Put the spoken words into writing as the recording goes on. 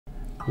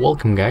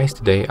Welcome guys,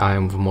 today I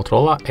am with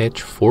Motorola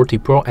Edge 40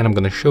 Pro and I'm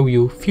gonna show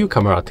you few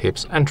camera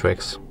tips and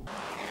tricks.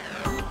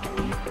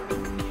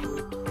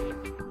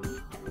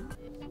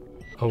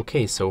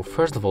 Okay, so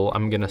first of all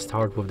I'm gonna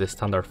start with the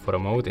standard photo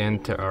mode,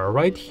 and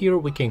right here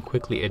we can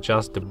quickly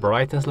adjust the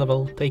brightness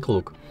level. Take a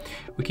look.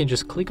 We can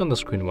just click on the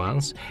screen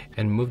once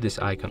and move this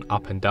icon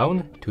up and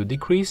down to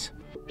decrease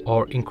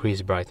or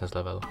increase brightness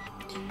level.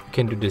 You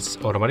can do this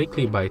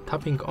automatically by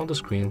tapping on the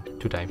screen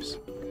 2 times.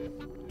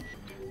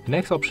 The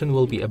next option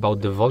will be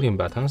about the volume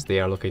buttons. They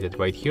are located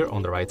right here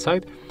on the right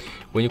side.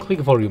 When you click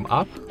volume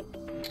up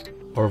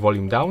or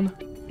volume down,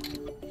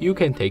 you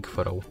can take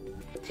photo.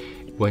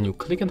 When you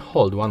click and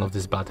hold one of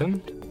this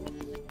button,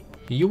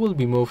 you will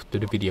be moved to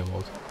the video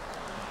mode.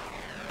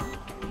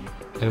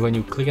 And when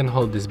you click and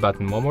hold this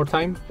button one more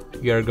time,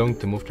 you are going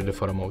to move to the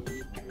photo mode.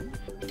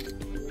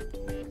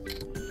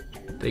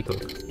 Take a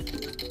look.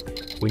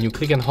 When you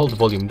click and hold the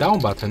volume down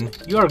button,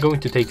 you are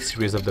going to take a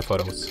series of the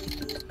photos.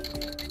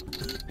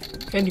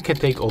 And you can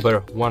take over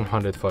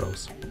 100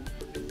 photos.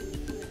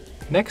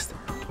 Next,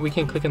 we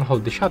can click and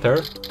hold the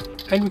shutter,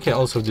 and we can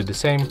also do the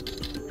same,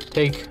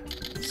 take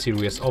a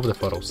series of the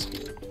photos.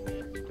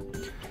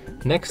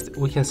 Next,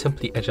 we can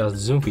simply adjust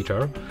zoom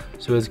feature.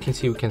 So as you can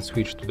see, we can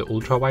switch to the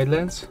ultra wide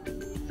lens,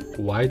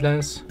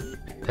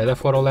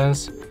 telephoto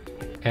lens,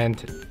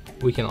 and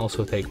we can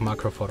also take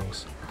macro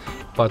photos.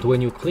 But when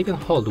you click and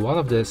hold one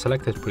of the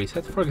selected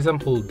presets, for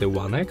example the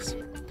 1x,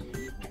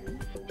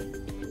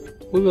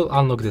 we will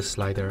unlock this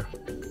slider,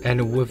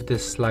 and with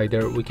this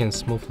slider we can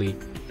smoothly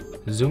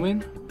zoom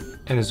in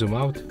and zoom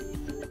out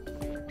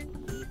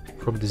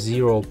from the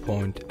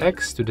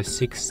 0.x to the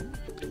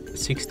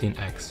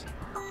 16x.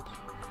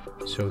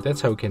 So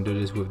that's how we can do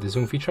this with the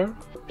zoom feature.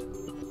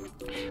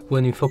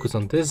 When we focus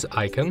on this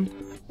icon,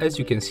 as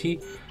you can see,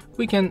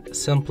 we can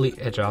simply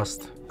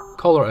adjust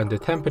color and the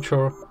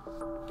temperature.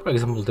 For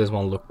example, this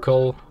one look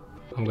cool.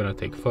 I'm gonna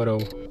take photo.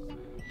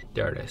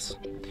 There it is.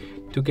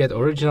 To get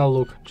original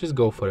look, just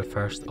go for the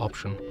first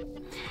option.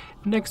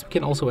 Next, we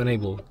can also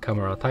enable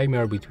camera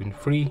timer between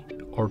 3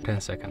 or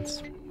 10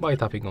 seconds by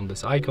tapping on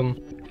this icon,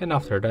 and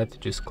after that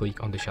just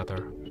click on the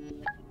shutter.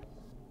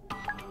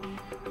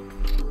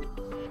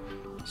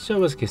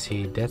 So as you can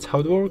see, that's how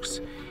it works.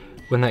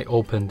 When I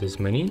open this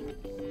menu,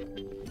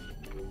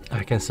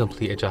 I can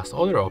simply adjust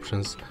other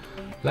options,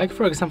 like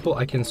for example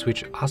I can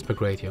switch aspect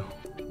ratio.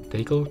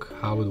 Take a look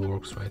how it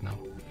works right now.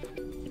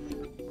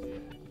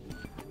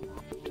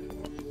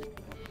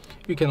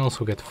 You can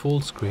also get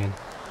full screen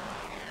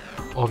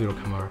of your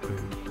camera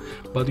preview,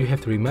 but you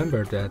have to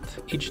remember that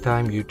each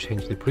time you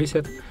change the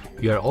preset,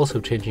 you are also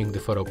changing the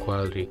photo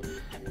quality,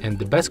 and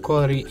the best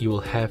quality you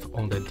will have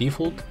on the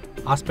default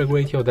aspect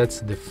ratio,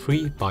 that's the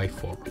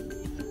 3:4.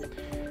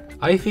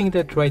 I think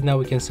that right now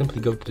we can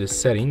simply go to the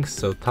settings,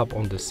 so tap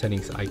on the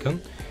settings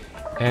icon,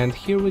 and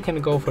here we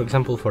can go for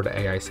example for the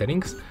AI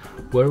settings,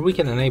 where we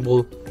can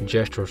enable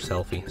gesture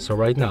selfie. So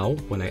right now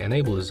when I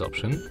enable this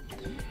option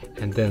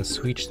and then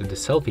switch to the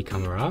selfie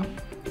camera,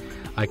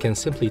 I can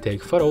simply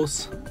take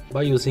photos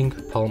by using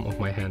palm of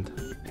my hand.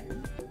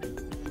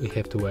 We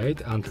have to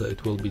wait until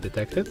it will be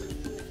detected.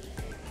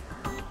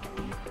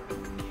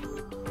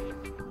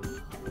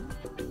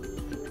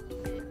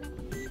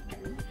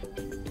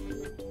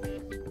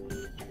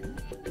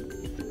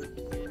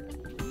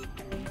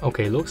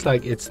 Okay, looks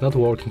like it's not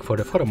working for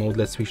the photo mode.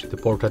 Let's switch to the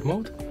portrait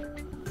mode.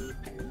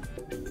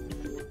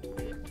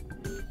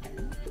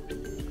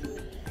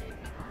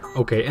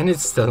 Okay, and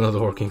it's still not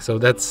working, so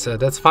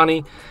that's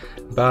funny,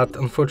 but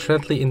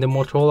unfortunately in the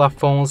Motorola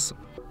phones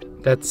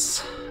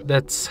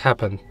that's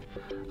happened.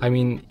 I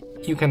mean,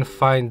 you can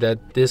find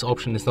that this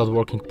option is not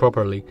working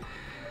properly.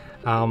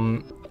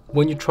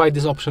 When you try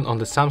this option on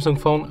the Samsung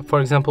phone,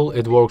 for example,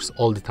 it works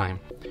all the time.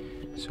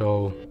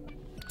 So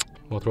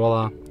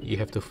Motorola, you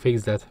have to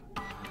fix that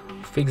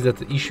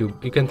issue.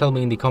 You can tell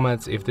me in the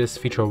comments if this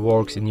feature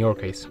works in your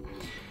case.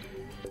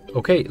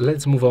 Okay,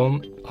 let's move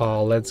on.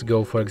 Let's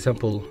go, for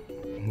example,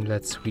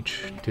 let's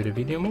switch to the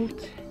video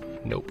mode.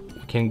 Nope,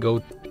 we can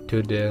go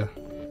to the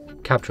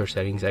capture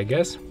settings, I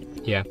guess.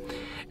 Yeah,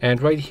 and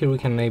right here we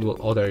can enable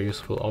other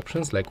useful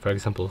options, like for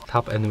example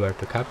tap anywhere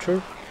to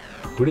capture,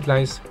 grid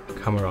lines,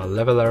 camera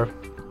leveler,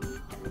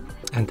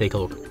 and take a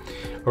look.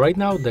 Right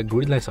now the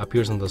grid lines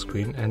appears on the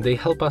screen, and they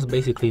help us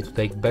basically to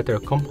take better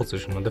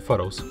composition on the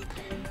photos.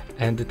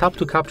 And the tap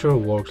to capture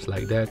works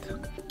like that.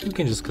 You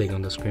can just click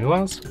on the screen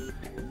once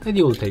and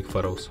you will take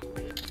photos.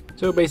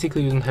 So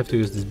basically you don't have to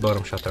use this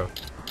bottom shutter.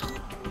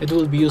 It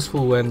will be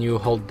useful when you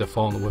hold the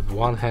phone with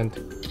one hand.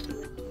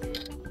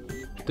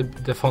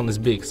 The phone is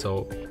big,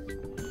 so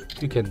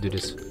you can do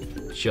this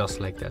just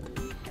like that.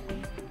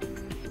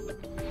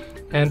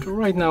 And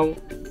right now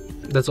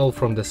that's all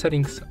from the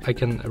settings. I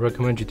can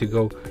recommend you to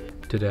go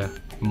to the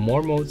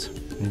more modes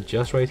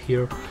just right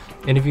here,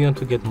 and if you want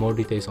to get more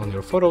details on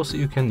your photos,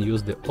 you can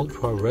use the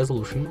ultra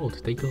resolution mode.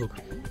 Take a look.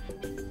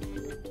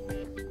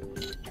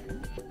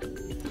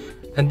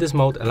 And this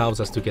mode allows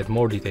us to get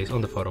more details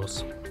on the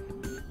photos.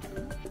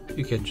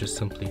 You can just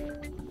simply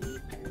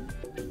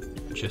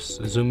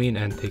zoom in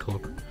and take a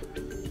look.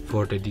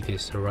 for the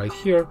details right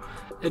here,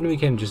 and we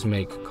can just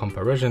make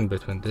comparison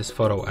between this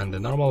photo and the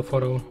normal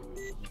photo.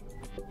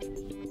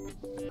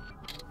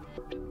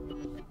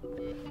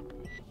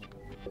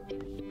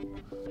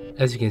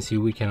 As you can see,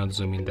 we cannot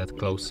zoom in that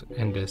close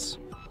in this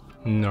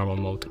normal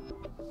mode.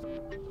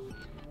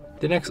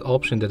 The next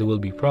option that will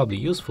be probably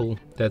useful,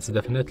 that's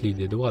definitely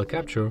the dual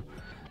capture.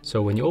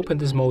 So when you open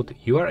this mode,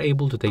 you are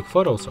able to take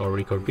photos or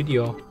record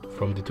video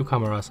from the two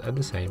cameras at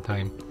the same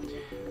time.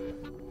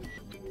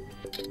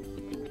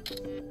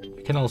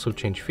 You can also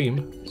change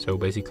theme, so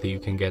basically you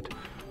can get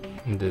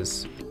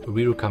this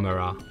rear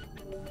camera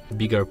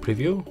bigger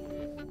preview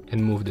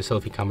and move the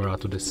selfie camera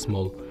to this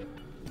small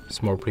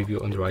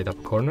preview on the right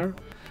upper corner.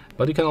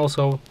 But you can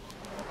also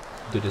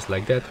do this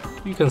like that.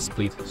 You can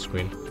split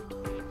screen.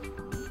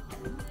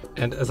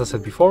 And as I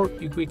said before,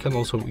 we can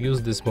also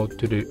use this mode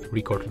to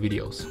record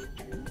videos.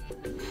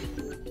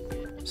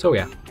 So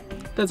yeah,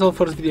 that's all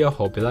for this video.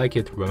 Hope you like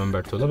it.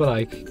 Remember to leave a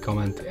like,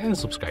 comment and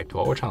subscribe to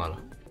our channel.